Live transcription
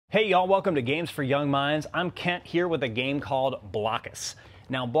Hey y'all, welcome to Games for Young Minds. I'm Kent here with a game called Blokus.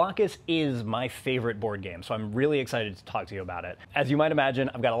 Now, Blokus is my favorite board game, so I'm really excited to talk to you about it. As you might imagine,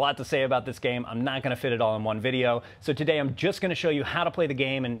 I've got a lot to say about this game. I'm not going to fit it all in one video, so today I'm just going to show you how to play the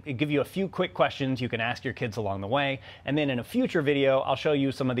game and give you a few quick questions you can ask your kids along the way. And then in a future video, I'll show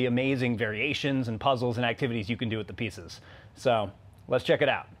you some of the amazing variations and puzzles and activities you can do with the pieces. So let's check it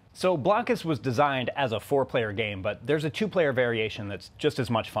out. So Blokus was designed as a 4-player game, but there's a 2-player variation that's just as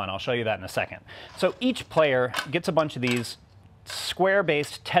much fun. I'll show you that in a second. So each player gets a bunch of these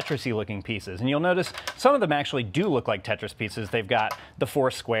square-based Tetris-y looking pieces. And you'll notice some of them actually do look like Tetris pieces. They've got the 4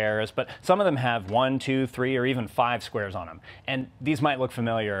 squares, but some of them have 1, 2, 3, or even 5 squares on them. And these might look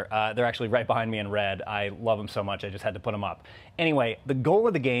familiar. They're actually right behind me in red. I love them so much, I just had to put them up. Anyway, the goal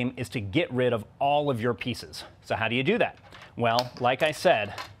of the game is to get rid of all of your pieces. So how do you do that? Well, like I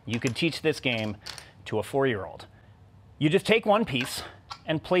said, you could teach this game to a 4-year-old. You just take one piece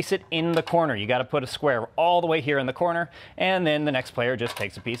and place it in the corner. You got to put a square all the way here in the corner, and then the next player just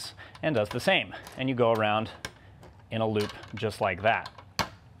takes a piece and does the same. And you go around in a loop just like that.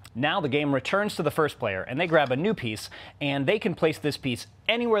 Now the game returns to the first player, and they grab a new piece, and they can place this piece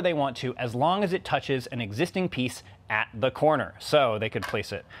anywhere they want to as long as it touches an existing piece at the corner. So they could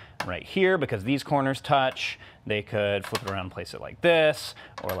place it right here because these corners touch. They could flip it around and place it like this,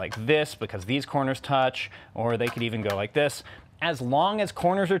 or like this because these corners touch, or they could even go like this. As long as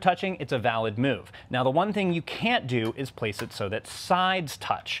corners are touching, it's a valid move. Now, the one thing you can't do is place it so that sides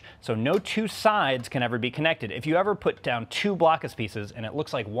touch. So no 2 sides can ever be connected. If you ever put down 2 Blokus pieces and it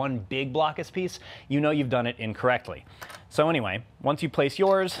looks like one big Blokus piece, you know you've done it incorrectly. So anyway, once you place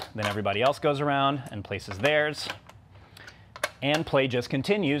yours, then everybody else goes around and places theirs. And play just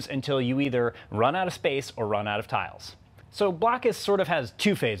continues until you either run out of space or run out of tiles. So Blokus sort of has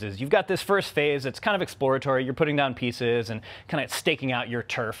 2 phases. You've got this first phase that's kind of exploratory. You're putting down pieces and kind of staking out your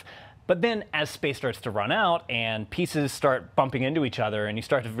turf. But then as space starts to run out and pieces start bumping into each other and you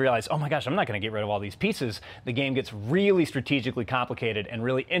start to realize, oh my gosh, I'm not going to get rid of all these pieces, the game gets really strategically complicated and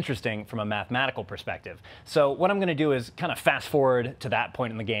really interesting from a mathematical perspective. So what I'm going to do is kind of fast forward to that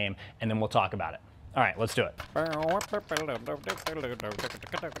point in the game, and then we'll talk about it. All right, let's do it.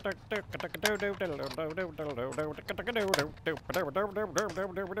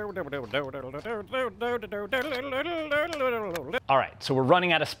 All right, so we're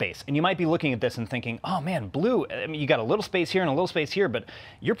running out of space, and you might be looking at this and thinking, oh man, blue, I mean, you got a little space here and a little space here, but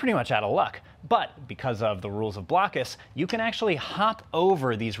you're pretty much out of luck. But because of the rules of Blokus, you can actually hop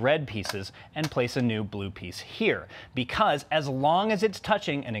over these red pieces and place a new blue piece here, because as long as it's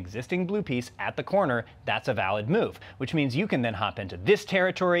touching an existing blue piece at the corner, that's a valid move, which means you can then hop into this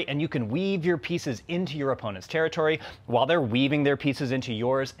territory and you can weave your pieces into your opponent's territory while they're weaving their pieces into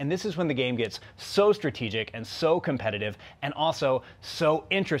yours. And this is when the game gets so strategic and so competitive and also so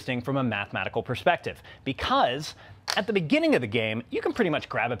interesting from a mathematical perspective, because at the beginning of the game, you can pretty much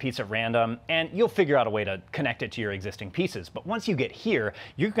grab a piece at random and you'll figure out a way to connect it to your existing pieces. But once you get here,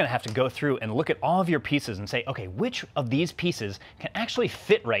 you're going to have to go through and look at all of your pieces and say, okay, which of these pieces can actually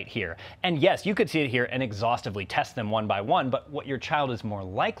fit right here? And yes, you could see it here and exhaustively test them one by one, but what your child is more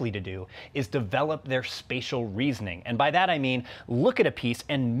likely to do is develop their spatial reasoning. And by that I mean, look at a piece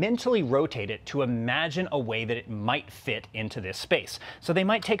and mentally rotate it to imagine a way that it might fit into this space. So they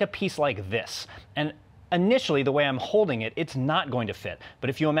might take a piece like this, and initially, the way I'm holding it, it's not going to fit. But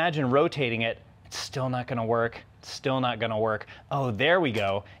if you imagine rotating it, it's still not going to work. It's still not going to work. Oh, there we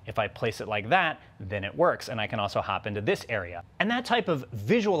go. If I place it like that, then it works. And I can also hop into this area. And that type of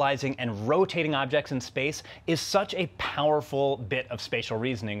visualizing and rotating objects in space is such a powerful bit of spatial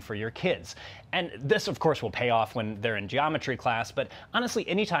reasoning for your kids. And this, of course, will pay off when they're in geometry class. But honestly,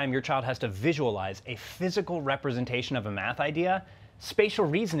 anytime your child has to visualize a physical representation of a math idea, spatial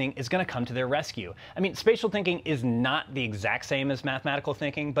reasoning is going to come to their rescue. I mean, spatial thinking is not the exact same as mathematical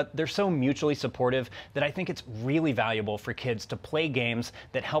thinking, but they're so mutually supportive that I think it's really valuable for kids to play games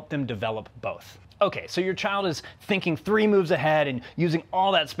that help them develop both. Okay, so your child is thinking 3 moves ahead and using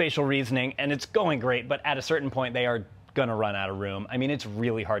all that spatial reasoning, and it's going great, but at a certain point they are gonna run out of room. I mean, it's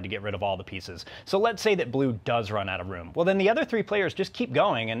really hard to get rid of all the pieces. So let's say that blue does run out of room. Well, then the other 3 players just keep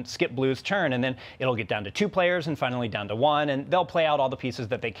going and skip blue's turn, and then it'll get down to 2 players and finally down to 1, and they'll play out all the pieces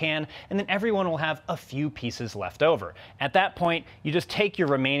that they can, and then everyone will have a few pieces left over. At that point, you just take your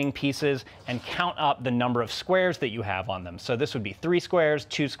remaining pieces and count up the number of squares that you have on them. So this would be 3 squares,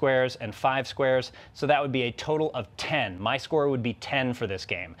 2 squares, and 5 squares. So that would be a total of 10. My score would be 10 for this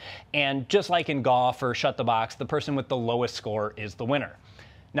game. And just like in golf or Shut the Box, the person with the lowest score is the winner.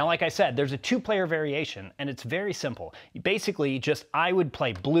 Now, like I said, there's a 2-player variation, and it's very simple. Basically, just I would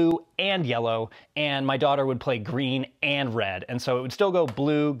play blue and yellow, and my daughter would play green and red. And so it would still go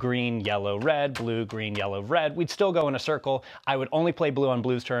blue, green, yellow, red, blue, green, yellow, red. We'd still go in a circle. I would only play blue on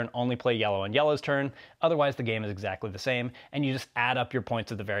blue's turn, only play yellow on yellow's turn. Otherwise, the game is exactly the same, and you just add up your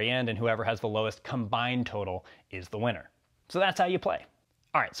points at the very end, and whoever has the lowest combined total is the winner. So that's how you play.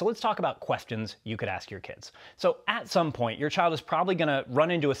 All right, so let's talk about questions you could ask your kids. So at some point, your child is probably gonna run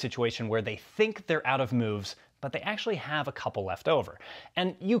into a situation where they think they're out of moves, but they actually have a couple left over.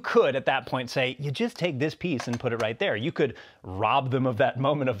 And you could, at that point, say, you just take this piece and put it right there. You could rob them of that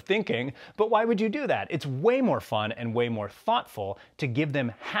moment of thinking, but why would you do that? It's way more fun and way more thoughtful to give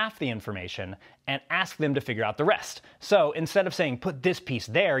them half the information and ask them to figure out the rest. So instead of saying, put this piece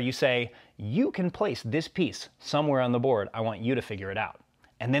there, you say, you can place this piece somewhere on the board. I want you to figure it out.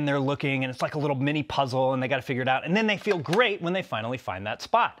 And then they're looking, and it's like a little mini puzzle, and they got to figure it out. And then they feel great when they finally find that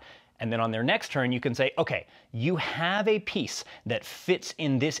spot. And then on their next turn, you can say, okay, you have a piece that fits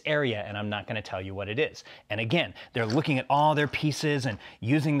in this area, and I'm not going to tell you what it is. And again, they're looking at all their pieces and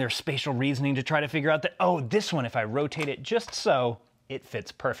using their spatial reasoning to try to figure out that, oh, this one, if I rotate it just so, it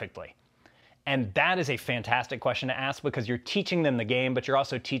fits perfectly. And that is a fantastic question to ask because you're teaching them the game, but you're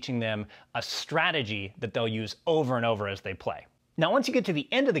also teaching them a strategy that they'll use over and over as they play. Now, once you get to the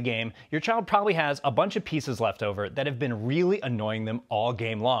end of the game, your child probably has a bunch of pieces left over that have been really annoying them all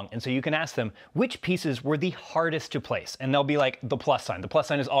game long. And so you can ask them, which pieces were the hardest to place? And they'll be like, the plus sign. The plus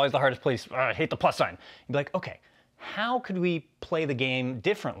sign is always the hardest place. I hate the plus sign. You'd be like, okay, how could we play the game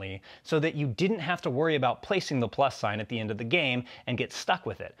differently so that you didn't have to worry about placing the plus sign at the end of the game and get stuck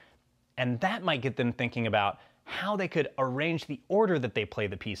with it? And that might get them thinking about how they could arrange the order that they play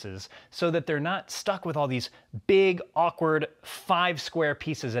the pieces so that they're not stuck with all these big, awkward 5 square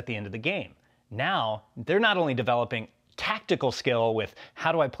pieces at the end of the game. Now, they're not only developing tactical skill with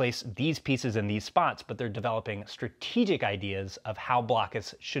how do I place these pieces in these spots, but they're developing strategic ideas of how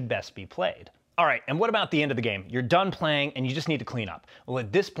Blokus should best be played. All right, and what about the end of the game? You're done playing and you just need to clean up. Well,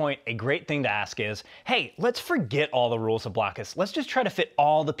 at this point, a great thing to ask is, hey, let's forget all the rules of Blokus. Let's just try to fit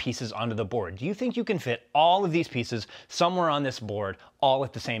all the pieces onto the board. Do you think you can fit all of these pieces somewhere on this board all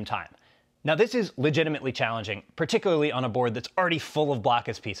at the same time? Now, this is legitimately challenging, particularly on a board that's already full of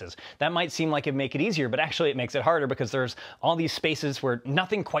Blokus pieces. That might seem like it'd make it easier, but actually it makes it harder because there's all these spaces where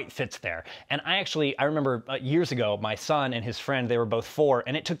nothing quite fits there. And I remember years ago, my son and his friend, they were both 4,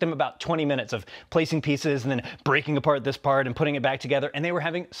 and it took them about 20 minutes of placing pieces and then breaking apart this part and putting it back together. And they were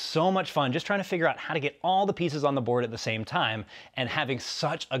having so much fun just trying to figure out how to get all the pieces on the board at the same time and having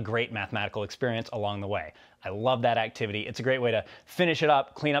such a great mathematical experience along the way. I love that activity. It's a great way to finish it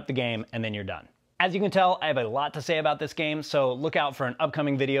up, clean up the game, and then you're done. As you can tell, I have a lot to say about this game, so look out for an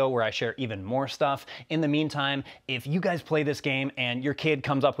upcoming video where I share even more stuff. In the meantime, if you guys play this game and your kid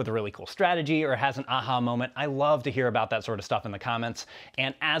comes up with a really cool strategy or has an aha moment, I love to hear about that sort of stuff in the comments.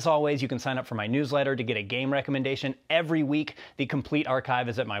 And as always, you can sign up for my newsletter to get a game recommendation every week. The complete archive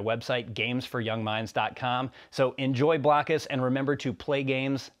is at my website, gamesforyoungminds.com. So enjoy Blokus and remember to play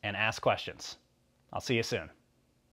games and ask questions. I'll see you soon.